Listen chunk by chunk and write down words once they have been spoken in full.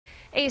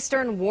A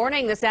stern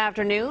warning this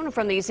afternoon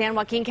from the San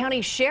Joaquin County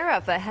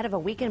Sheriff ahead of a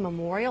weekend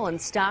memorial in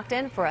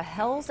Stockton for a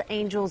Hells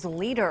Angels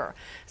leader.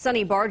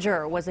 Sonny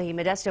Barger was a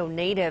Modesto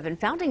native and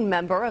founding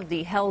member of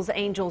the Hells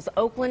Angels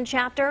Oakland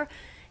chapter.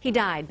 He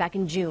died back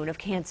in June of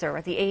cancer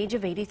at the age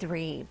of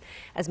 83.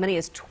 As many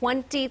as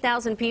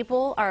 20,000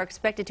 people are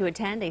expected to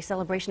attend a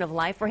celebration of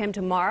life for him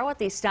tomorrow at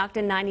the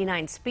Stockton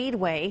 99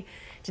 Speedway.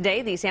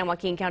 Today, the San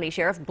Joaquin County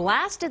Sheriff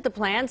blasted the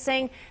plan,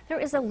 saying there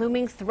is a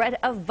looming threat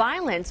of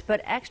violence,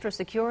 but extra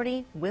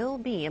security will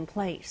be in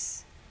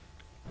place.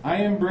 I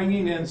am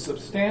bringing in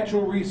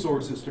substantial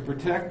resources to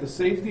protect the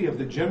safety of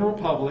the general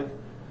public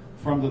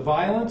from the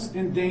violence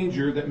and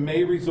danger that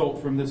may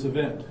result from this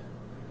event.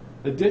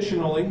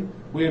 Additionally,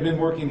 we have been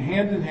working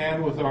hand in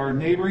hand with our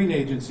neighboring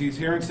agencies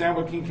here in San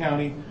Joaquin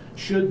County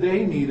should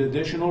they need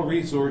additional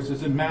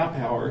resources and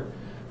manpower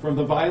from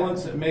the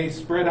violence that may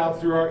spread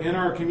out in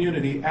our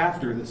community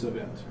after this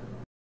event.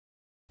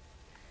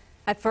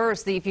 At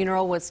first, the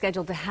funeral was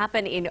scheduled to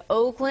happen in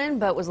Oakland,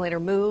 but was later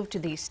moved to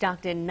the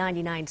Stockton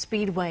 99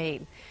 Speedway.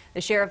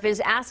 The sheriff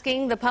is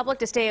asking the public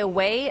to stay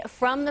away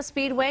from the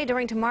Speedway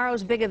during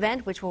tomorrow's big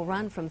event, which will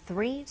run from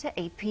 3 to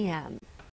 8 p.m.